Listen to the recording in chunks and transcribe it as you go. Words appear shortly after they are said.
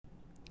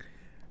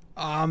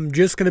I'm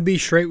just going to be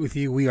straight with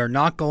you. We are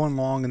not going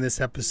long in this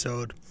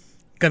episode.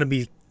 Going to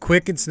be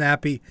quick and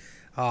snappy,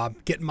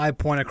 getting my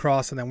point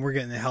across, and then we're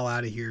getting the hell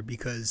out of here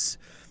because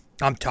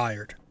I'm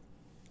tired.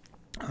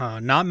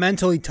 Not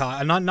mentally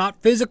tired,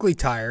 not physically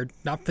tired,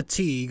 not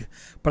fatigue,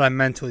 but I'm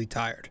mentally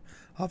tired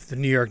of the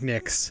New York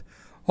Knicks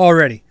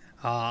already.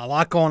 A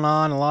lot going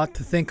on, a lot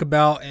to think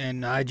about,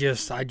 and I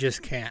just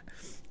can't.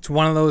 It's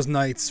one of those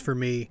nights for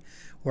me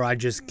where I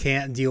just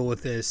can't deal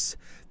with this.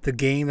 The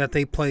game that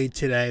they played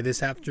today,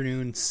 this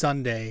afternoon,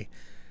 Sunday,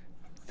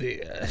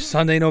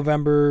 Sunday,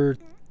 November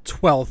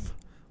 12th,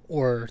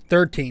 or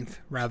 13th,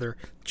 rather,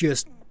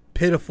 just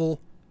pitiful,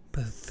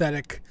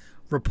 pathetic,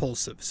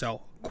 repulsive.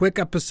 So, quick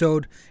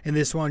episode in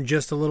this one,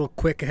 just a little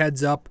quick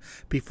heads up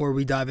before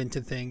we dive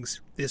into things.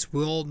 This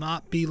will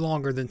not be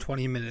longer than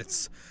 20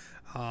 minutes.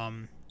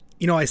 I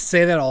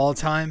say that all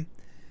the time,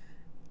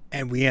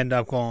 and we end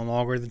up going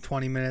longer than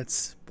 20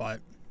 minutes,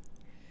 but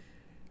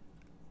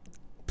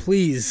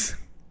please,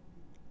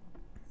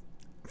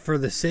 for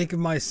the sake of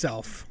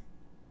myself,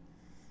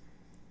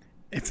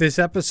 if this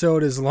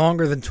episode is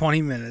longer than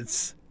 20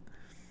 minutes,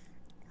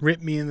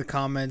 rip me in the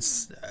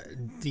comments,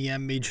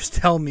 DM me, just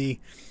tell me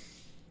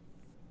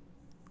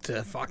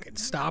to fucking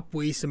stop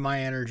wasting my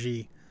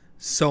energy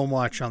so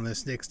much on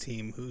this Knicks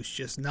team who's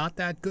just not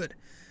that good.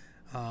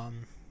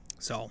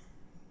 So,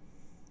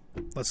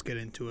 let's get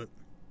into it.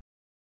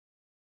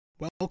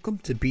 Welcome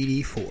to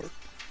BD4,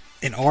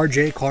 an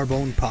RJ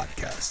Carbone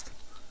podcast.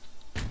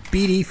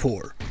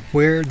 BD4,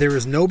 where there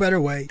is no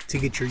better way to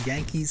get your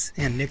Yankees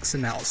and Knicks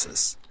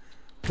analysis.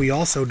 We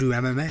also do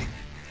MMA.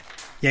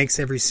 Yanks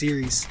every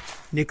series,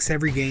 Knicks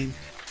every game,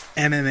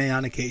 MMA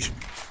on occasion.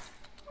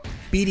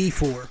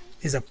 BD4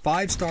 is a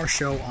 5-star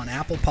show on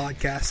Apple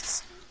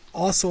Podcasts,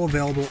 also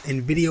available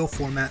in video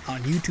format on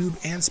YouTube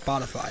and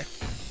Spotify.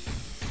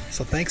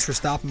 So thanks for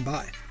stopping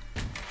by,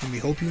 and we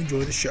hope you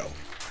enjoy the show.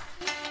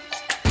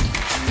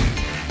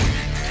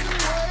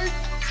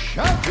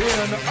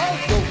 Champion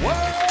of the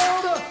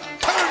world,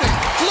 turning,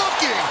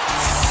 looking,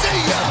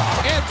 see ya!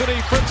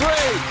 Anthony for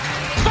three,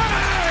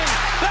 bang!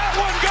 That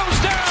one goes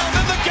down,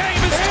 and the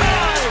game is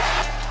tied!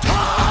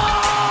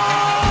 Time!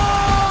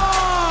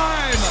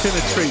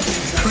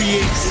 Penetrates,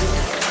 creates,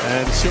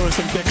 and showing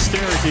some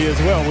dexterity as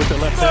well with the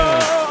left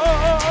hand.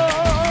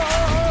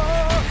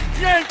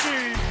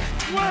 Yankees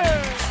win!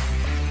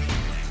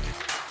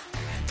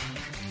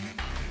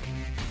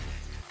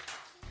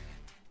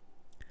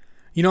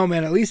 You know,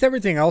 man, at least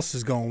everything else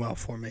is going well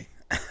for me.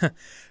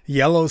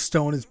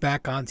 Yellowstone is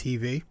back on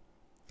TV.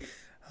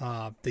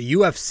 The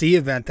UFC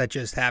event that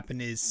just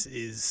happened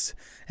is,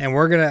 and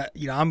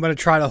I'm gonna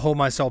try to hold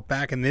myself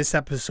back in this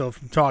episode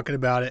from talking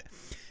about it,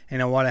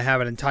 and I want to have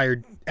an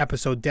entire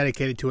episode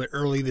dedicated to it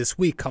early this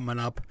week coming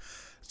up.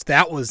 So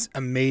that was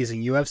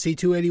amazing. UFC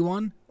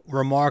 281,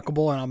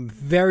 remarkable, and I'm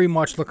very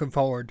much looking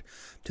forward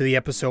to the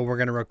episode we're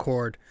gonna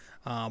record,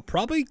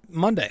 probably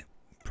Monday,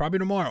 probably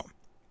tomorrow.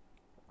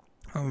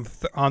 On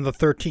the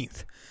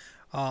 13th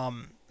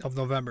of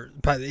November,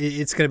 but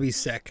it's gonna be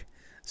sick.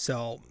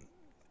 So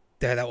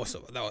that was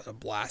a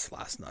blast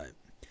last night.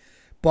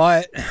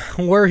 But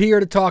we're here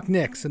to talk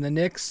Knicks, and the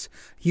Knicks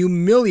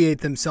humiliate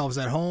themselves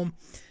at home.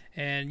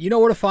 And you know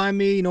where to find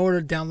me. You know where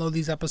to download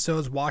these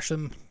episodes, watch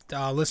them,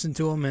 listen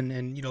to them,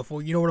 and you know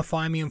where to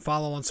find me and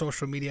follow on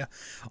social media,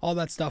 all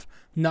that stuff.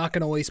 Not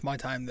gonna waste my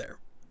time there.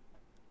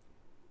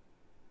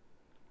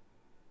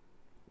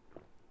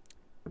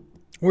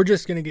 We're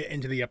just going to get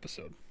into the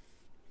episode.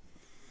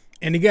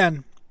 And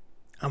again,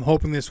 I'm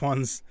hoping this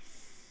one's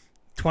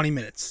 20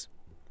 minutes.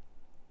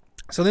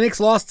 So the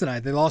Knicks lost tonight.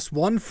 They lost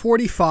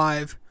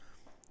 145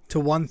 to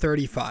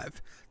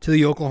 135 to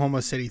the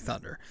Oklahoma City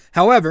Thunder.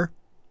 However,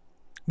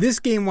 this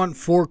game went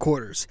 4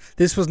 quarters.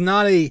 This was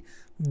not a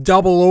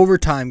double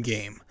overtime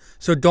game,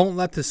 so don't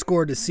let the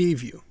score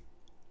deceive you.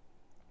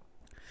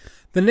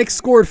 The Knicks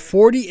scored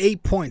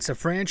 48 points, a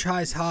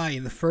franchise high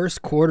in the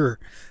first quarter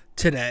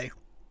today.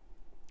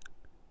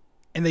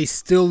 And they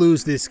still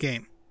lose this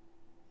game.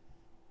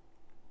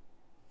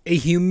 A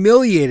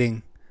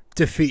humiliating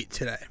defeat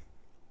today.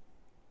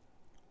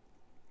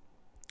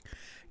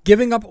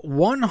 Giving up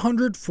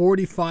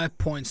 145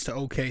 points to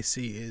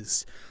OKC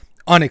is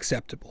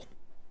unacceptable.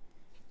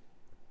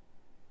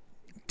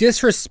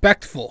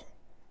 Disrespectful,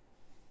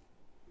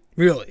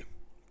 really,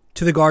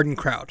 to the Garden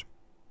crowd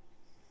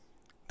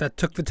that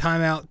took the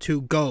time out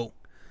to go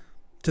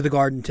to the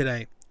Garden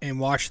today and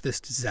watch this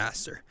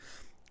disaster.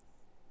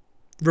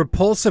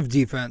 Repulsive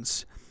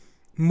defense,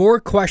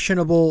 more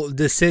questionable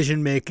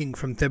decision-making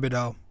from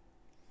Thibodeau.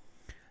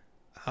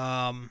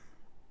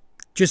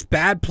 Just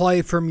bad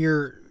play from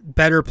your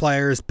better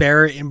players,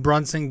 Barrett and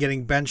Brunson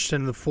getting benched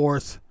in the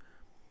 4th,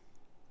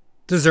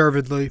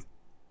 deservedly.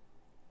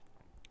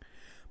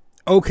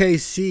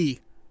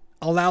 OKC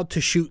allowed to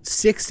shoot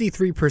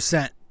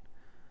 63%,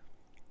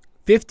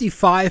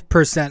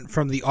 55%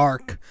 from the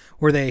arc,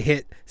 where they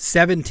hit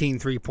 17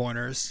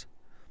 three-pointers.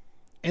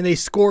 And they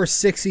score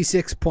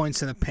 66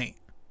 points in the paint.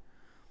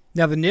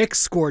 Now, the Knicks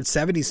scored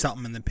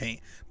 70-something in the paint,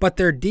 but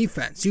their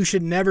defense, you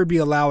should never be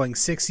allowing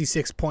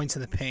 66 points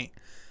in the paint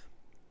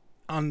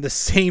on the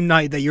same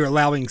night that you're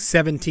allowing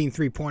 17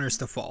 3-pointers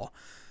to fall.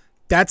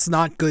 That's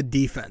not good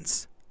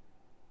defense.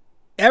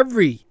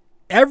 Every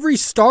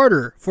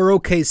starter for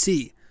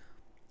OKC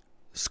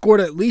scored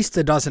at least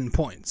a dozen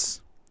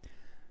points.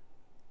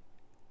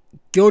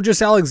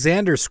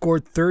 Gilgeous-Alexander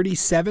scored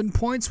 37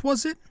 points,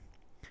 was it?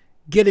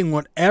 Getting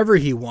whatever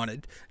he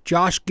wanted.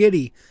 Josh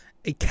Giddey,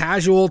 a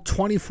casual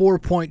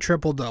 24-point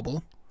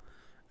triple-double.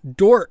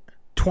 Dort,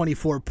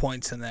 24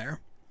 points in there.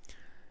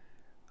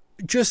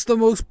 Just the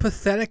most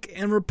pathetic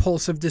and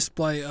repulsive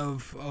display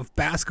of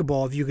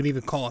basketball, if you can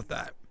even call it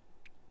that.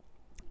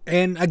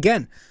 And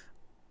again,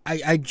 I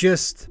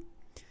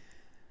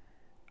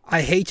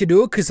hate to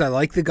do it because I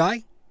like the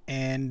guy,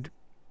 and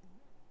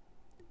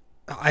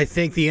I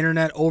think the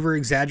internet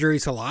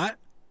over-exaggerates a lot,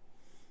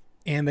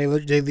 and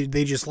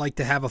they just like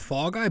to have a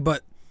fall guy,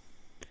 but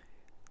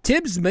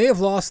Tibbs may have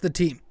lost the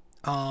team.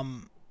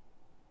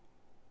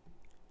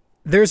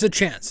 There's a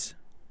chance.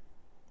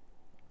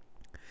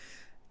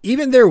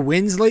 Even their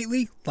wins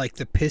lately, like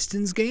the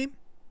Pistons game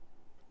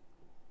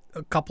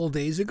a couple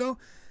days ago,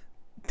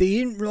 they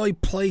didn't really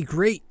play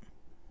great.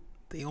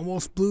 They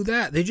almost blew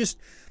that.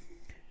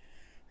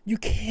 You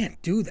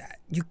can't do that.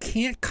 You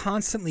can't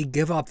constantly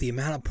give up the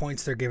amount of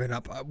points they're giving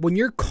up. When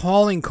your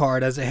calling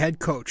card as a head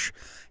coach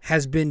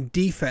has been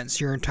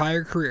defense your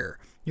entire career,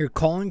 your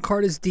calling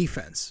card is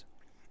defense,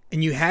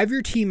 and you have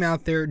your team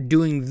out there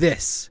doing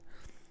this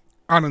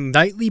on a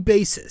nightly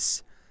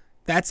basis,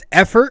 that's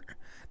effort.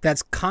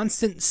 That's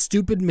constant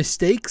stupid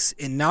mistakes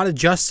and not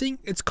adjusting.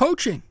 It's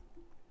coaching.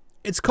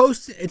 It's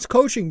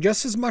coaching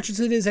just as much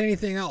as it is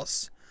anything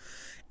else.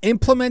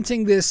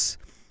 Implementing this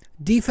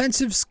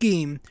defensive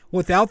scheme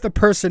without the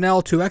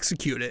personnel to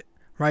execute it,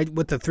 right?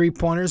 With the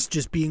 3-pointers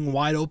just being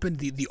wide open,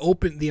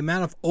 the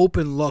amount of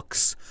open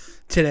looks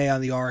today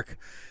on the arc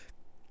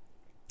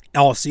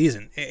all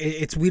season.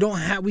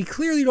 We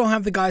clearly don't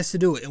have the guys to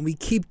do it, and we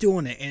keep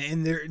doing it.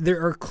 And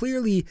there are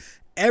clearly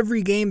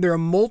every game there are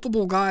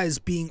multiple guys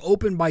being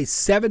open by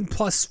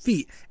 7+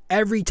 feet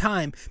every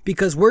time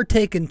because we're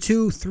taking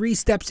 2-3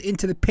 steps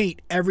into the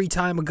paint every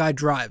time a guy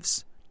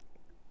drives.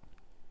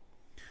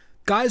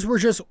 Guys were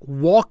just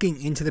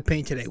walking into the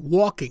paint today.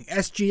 Walking.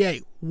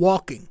 SGA.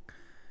 Walking.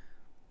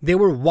 They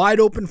were wide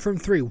open from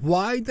 3.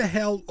 Wide the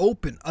hell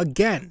open.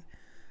 Again,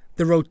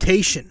 the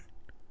rotation.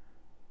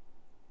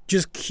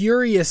 Just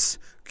curious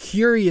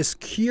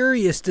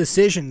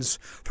decisions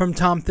from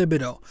Tom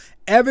Thibodeau.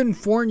 Evan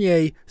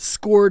Fournier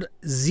scored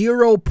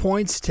 0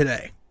 points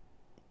today.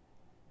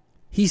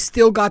 He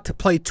still got to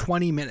play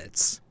 20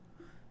 minutes.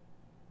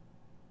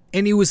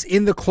 And he was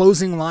in the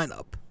closing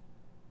lineup.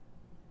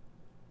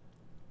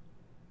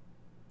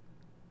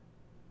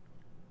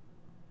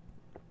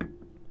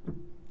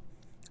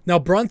 Now,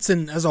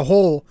 Brunson as a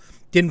whole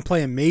didn't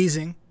play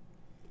amazing,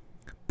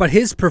 but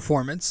his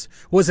performance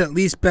was at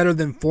least better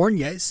than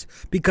Fournier's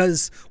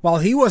because while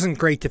he wasn't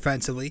great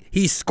defensively,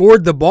 he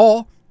scored the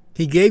ball.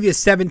 He gave you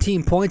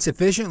 17 points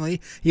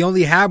efficiently. He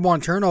only had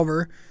 1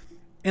 turnover,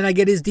 and I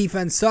get his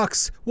defense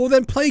sucks. Well,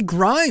 then play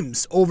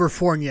Grimes over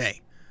Fournier.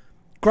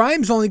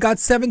 Grimes only got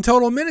 7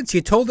 total minutes. You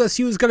told us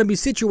he was going to be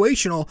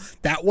situational.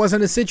 That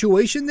wasn't a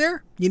situation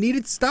there. You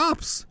needed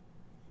stops.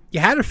 You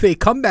had a fake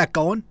comeback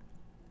going.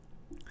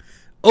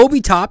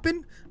 Obi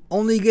Toppin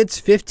only gets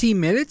 15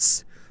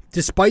 minutes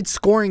despite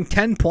scoring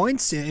 10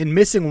 points and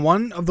missing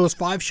 1 of those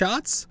 5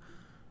 shots.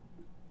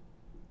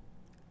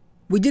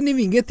 We didn't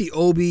even get the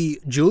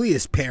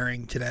Obi-Julius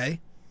pairing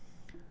today.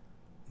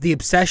 The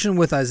obsession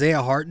with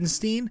Isaiah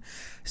Hartenstein,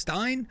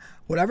 Stein,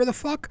 whatever the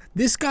fuck.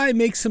 This guy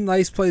makes some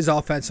nice plays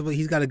offensively.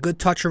 He's got a good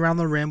touch around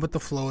the rim with the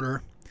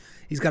floater.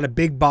 He's got a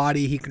big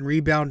body. He can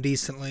rebound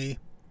decently.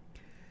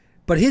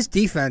 But his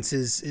defense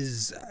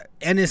is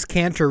Enes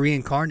Kanter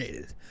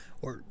reincarnated.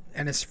 Or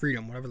Enes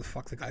Freedom, whatever the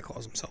fuck the guy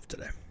calls himself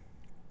today.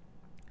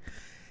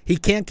 He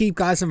can't keep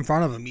guys in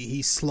front of him.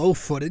 He's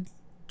slow-footed.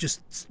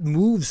 Just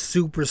moves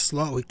super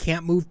slow. He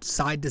can't move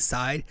side to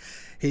side.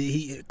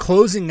 He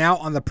closing out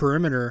on the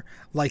perimeter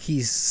like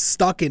he's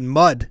stuck in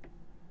mud.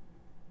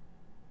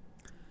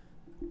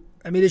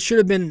 I mean, it should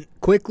have been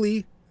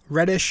Quickly,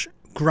 Reddish,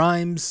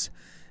 Grimes,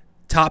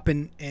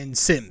 Toppin, and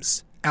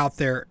Sims out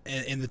there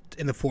in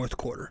the fourth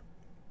quarter.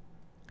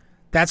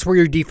 That's where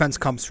your defense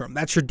comes from.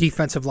 That's your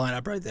defensive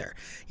lineup right there.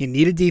 You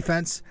need a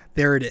defense.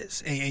 There it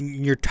is.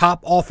 And your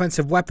top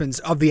offensive weapons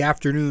of the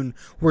afternoon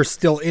were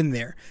still in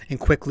there. And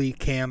Quickly,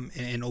 Cam,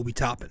 and Obi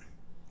Toppin.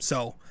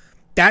 So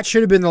that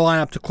should have been the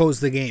lineup to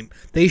close the game.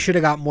 They should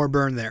have got more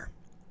burn there.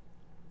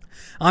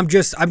 I'm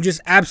just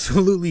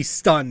absolutely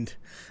stunned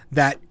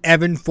that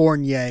Evan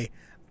Fournier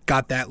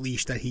got that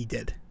leash that he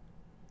did.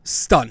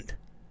 Stunned.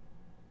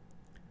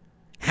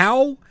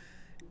 How?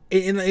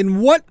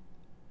 In what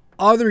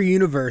other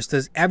universe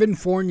does Evan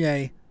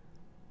Fournier,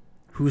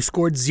 who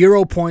scored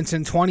 0 points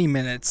in 20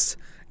 minutes,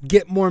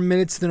 get more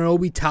minutes than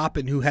Obi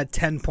Toppin, who had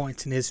 10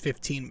 points in his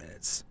 15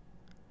 minutes?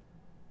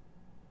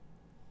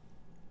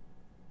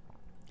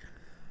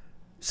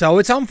 So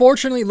it's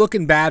unfortunately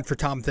looking bad for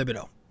Tom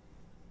Thibodeau.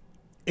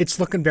 It's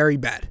looking very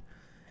bad.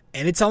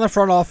 And it's on the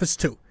front office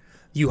too.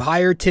 You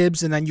hire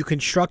Tibbs and then you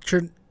construct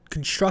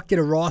constructed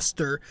a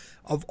roster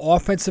of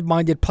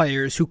offensive-minded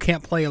players who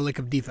can't play a lick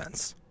of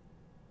defense.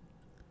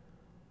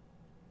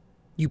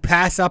 You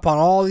pass up on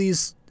all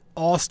these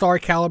all-star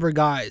caliber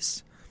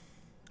guys.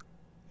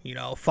 You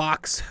know,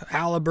 Fox,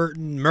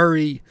 Halliburton,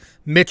 Murray,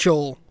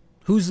 Mitchell.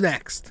 Who's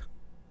next?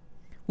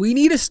 We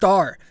need a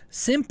star.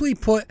 Simply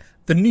put,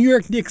 the New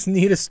York Knicks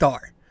need a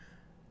star.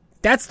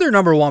 That's their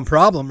number one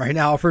problem right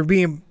now, if we're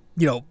being,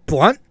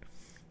 blunt.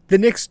 The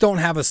Knicks don't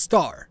have a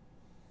star.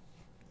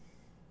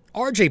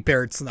 RJ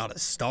Barrett's not a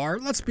star,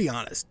 let's be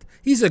honest.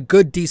 He's a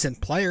good,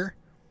 decent player,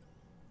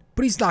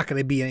 but he's not going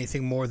to be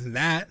anything more than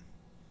that.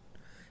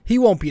 He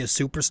won't be a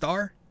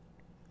superstar.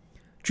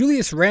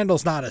 Julius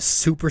Randle's not a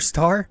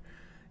superstar.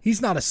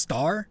 He's not a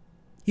star.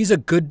 He's a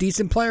good,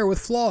 decent player with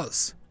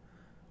flaws.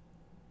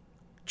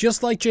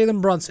 Just like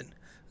Jalen Brunson.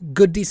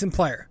 Good, decent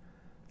player.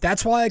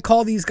 That's why I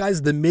call these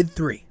guys the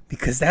mid-3,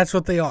 because that's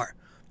what they are.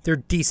 They're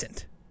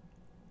decent.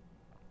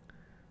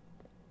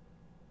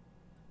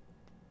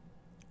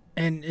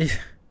 And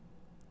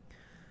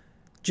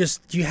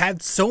you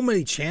had so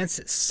many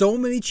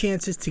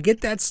chances to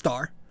get that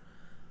star,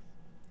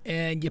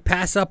 and you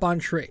pass up on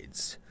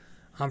trades,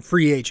 on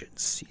free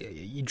agents.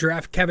 You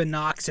draft Kevin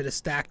Knox at a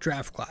stacked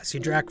draft class. You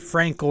draft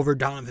Frank over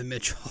Donovan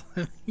Mitchell.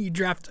 You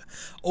draft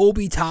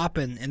Obi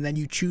Toppin, and then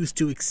you choose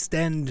to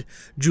extend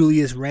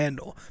Julius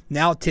Randle.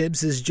 Now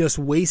Tibbs is just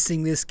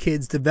wasting this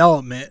kid's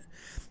development,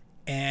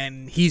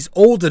 and he's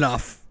old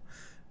enough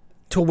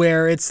to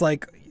where it's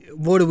like,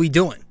 what are we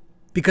doing?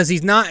 Because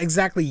he's not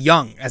exactly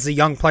young as a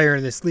young player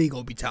in this league,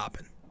 Obi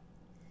Toppin.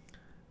 I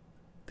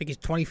think he's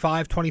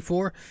 25,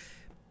 24.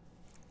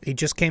 He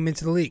just came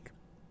into the league.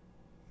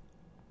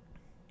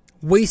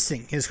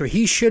 Wasting his career.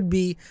 He should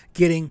be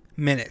getting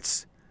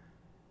minutes.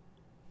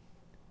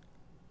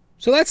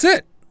 So that's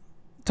it.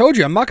 Told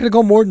you, I'm not going to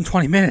go more than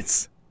 20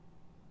 minutes.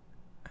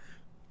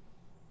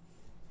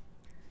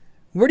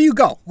 Where do you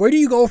go? Where do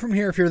you go from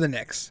here if you're the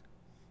Knicks?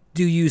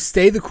 Do you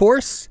stay the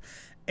course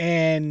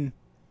and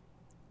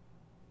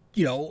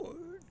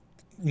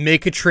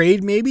make a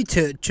trade maybe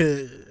to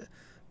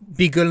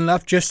be good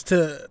enough just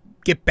to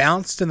get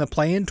bounced in the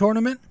play-in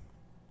tournament?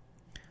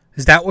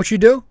 Is that what you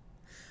do?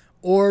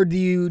 Or do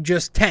you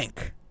just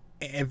tank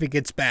if it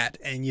gets bad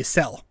and you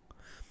sell?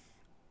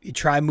 You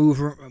try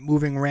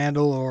moving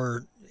Randle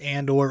or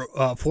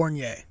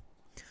Fournier.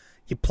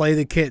 You play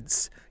the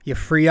kids. You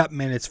free up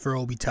minutes for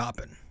Obi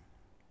Toppin.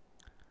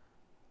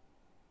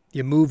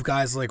 You move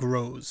guys like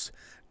Rose.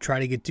 Try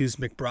to get Deuce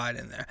McBride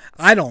in there.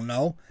 I don't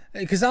know.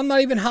 Because I'm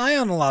not even high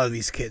on a lot of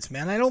these kids,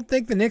 man. I don't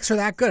think the Knicks are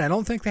that good. I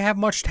don't think they have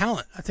much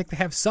talent. I think they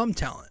have some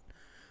talent.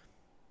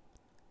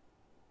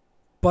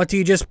 But do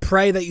you just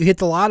pray that you hit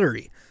the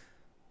lottery?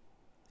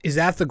 Is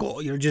that the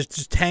goal?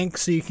 Just tank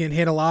so you can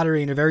hit a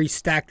lottery in a very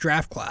stacked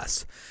draft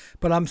class.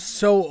 But I'm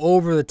so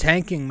over the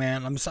tanking,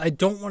 man. I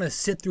don't want to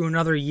sit through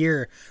another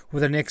year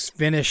where the Knicks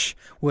finish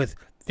with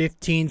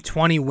 15,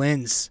 20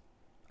 wins.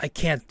 I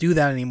can't do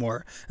that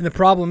anymore. And the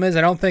problem is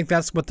I don't think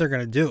that's what they're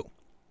going to do.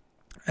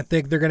 I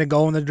think they're going to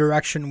go in the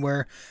direction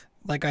where,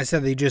 like I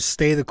said, they just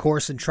stay the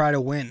course and try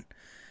to win.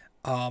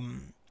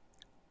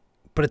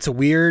 But it's a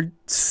weird,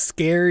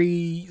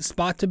 scary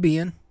spot to be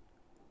in.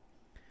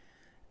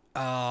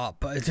 But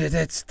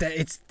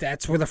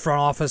that's where the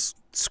front office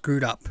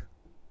screwed up.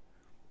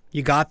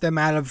 You got them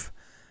out of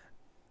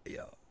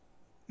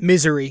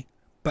misery,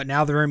 but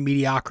now they're in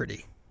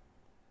mediocrity.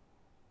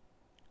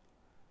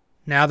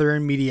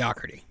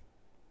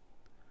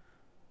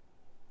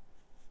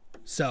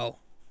 So,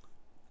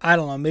 I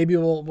don't know. Maybe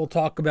we'll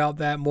talk about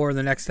that more in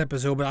the next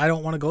episode, but I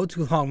don't want to go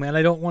too long, man.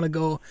 I don't want to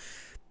go.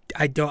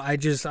 I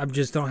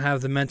just don't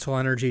have the mental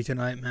energy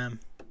tonight, man.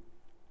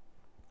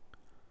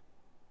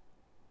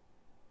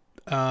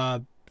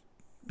 We're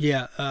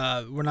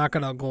not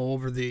gonna go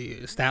over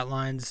the stat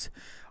lines.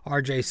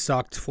 RJ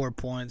sucked 4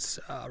 points.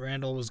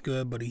 Randle was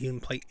good, but he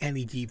didn't play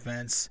any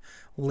defense.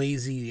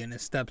 Lazy and a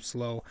step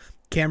slow.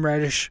 Cam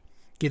Reddish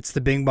gets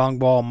the bing bong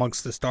ball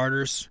amongst the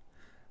starters.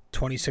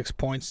 26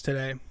 points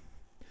today.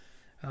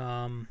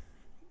 Getting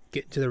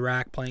to the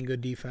rack, playing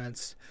good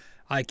defense.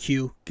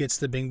 IQ gets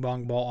the bing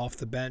bong ball off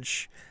the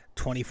bench.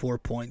 24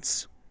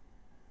 points.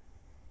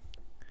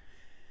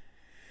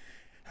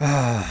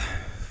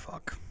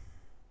 Fuck.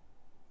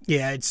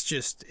 Yeah, it's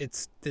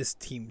this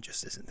team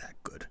just isn't that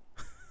good.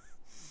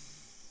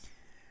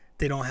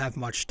 They don't have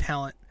much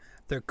talent.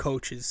 Their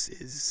coach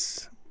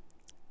is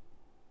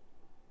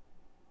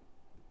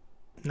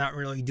not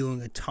really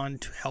doing a ton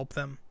to help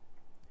them.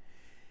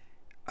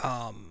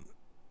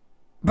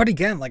 But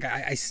again, like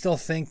I still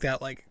think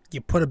that like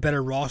you put a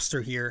better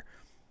roster here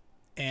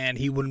and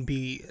he wouldn't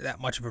be that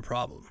much of a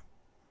problem.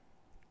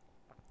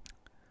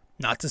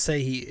 Not to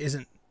say he's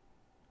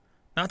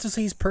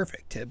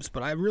perfect, Tibbs,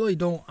 but I really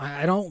don't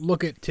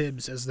look at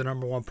Tibbs as the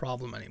number one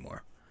problem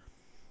anymore.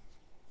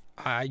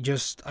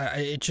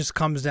 It just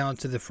comes down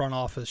to the front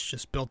office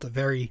just built a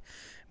very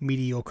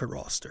mediocre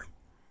roster.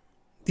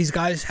 These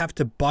guys have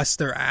to bust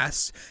their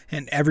ass,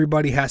 and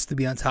everybody has to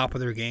be on top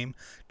of their game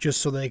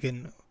just so they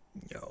can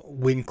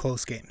win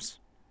close games.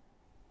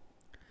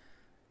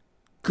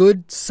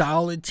 good,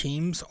 solid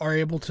teams are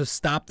able to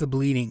stop the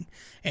bleeding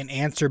and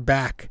answer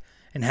back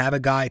and have a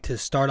guy to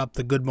start up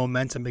the good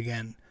momentum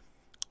again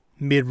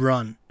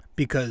mid-run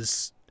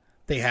because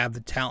they have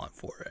the talent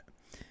for it.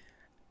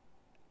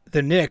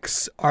 The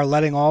Knicks are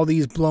letting all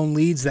these blown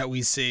leads that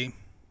we see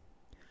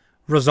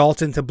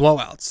result into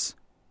blowouts.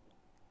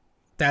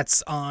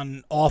 That's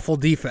on awful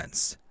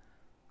defense.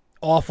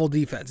 Awful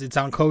defense. It's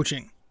on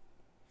coaching.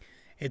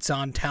 It's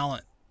on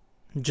talent.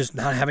 Just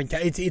not having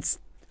talent. It's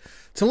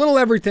a little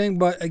everything,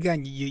 but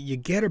again, you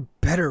get a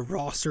better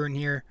roster in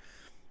here,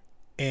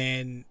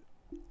 and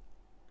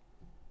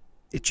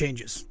it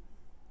changes.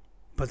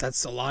 But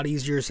that's a lot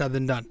easier said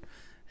than done.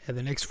 And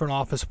the Knicks front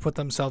office put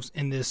themselves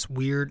in this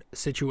weird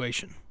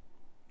situation.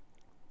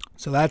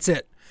 So that's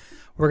it.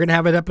 We're going to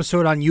have an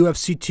episode on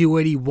UFC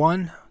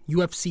 281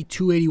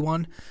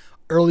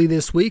 early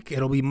this week.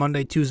 It'll be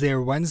Monday, Tuesday,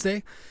 or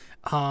Wednesday.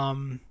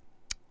 I'm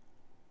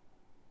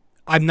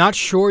not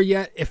sure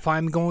yet if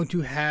I'm going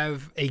to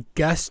have a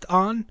guest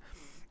on.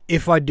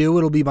 If I do,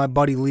 it'll be my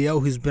buddy Leo,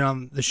 who's been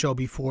on the show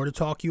before to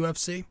talk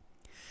UFC.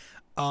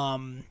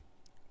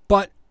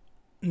 But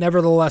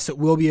nevertheless, it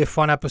will be a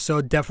fun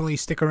episode. Definitely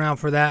stick around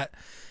for that.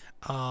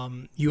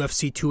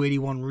 UFC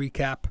 281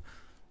 recap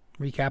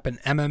an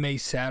MMA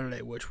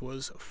Saturday, which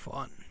was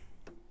fun.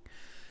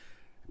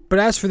 But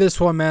as for this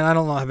one, man, I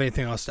don't have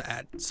anything else to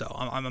add. So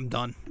I'm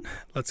done.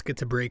 Let's get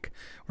to break.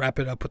 Wrap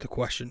it up with the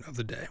question of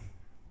the day.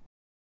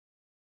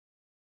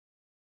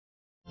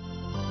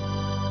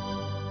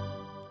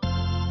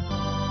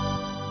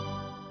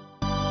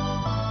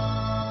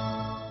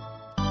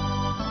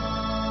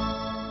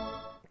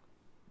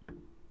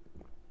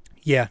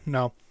 Yeah,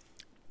 no.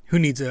 Who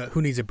needs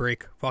a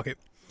break? Fuck it.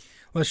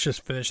 Let's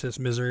just finish this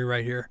misery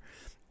right here.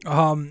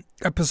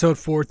 Episode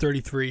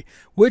 433.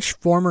 Which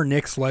former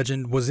Knicks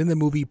legend was in the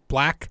movie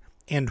Black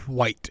and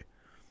White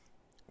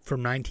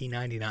from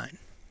 1999?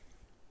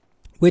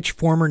 Which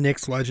former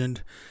Knicks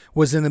legend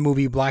was in the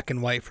movie Black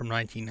and White from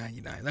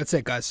 1999? That's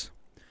it, guys.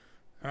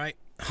 All right.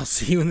 I'll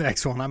see you in the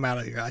next one. I'm out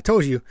of here. I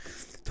told you,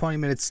 20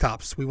 minutes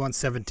tops. We won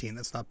 17.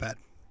 That's not bad.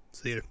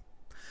 See you.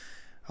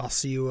 I'll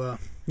see you.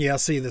 I'll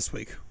see you this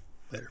week.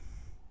 Later.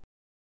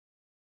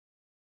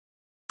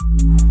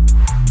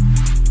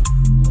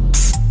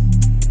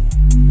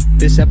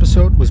 This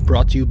episode was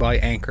brought to you by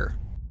Anchor.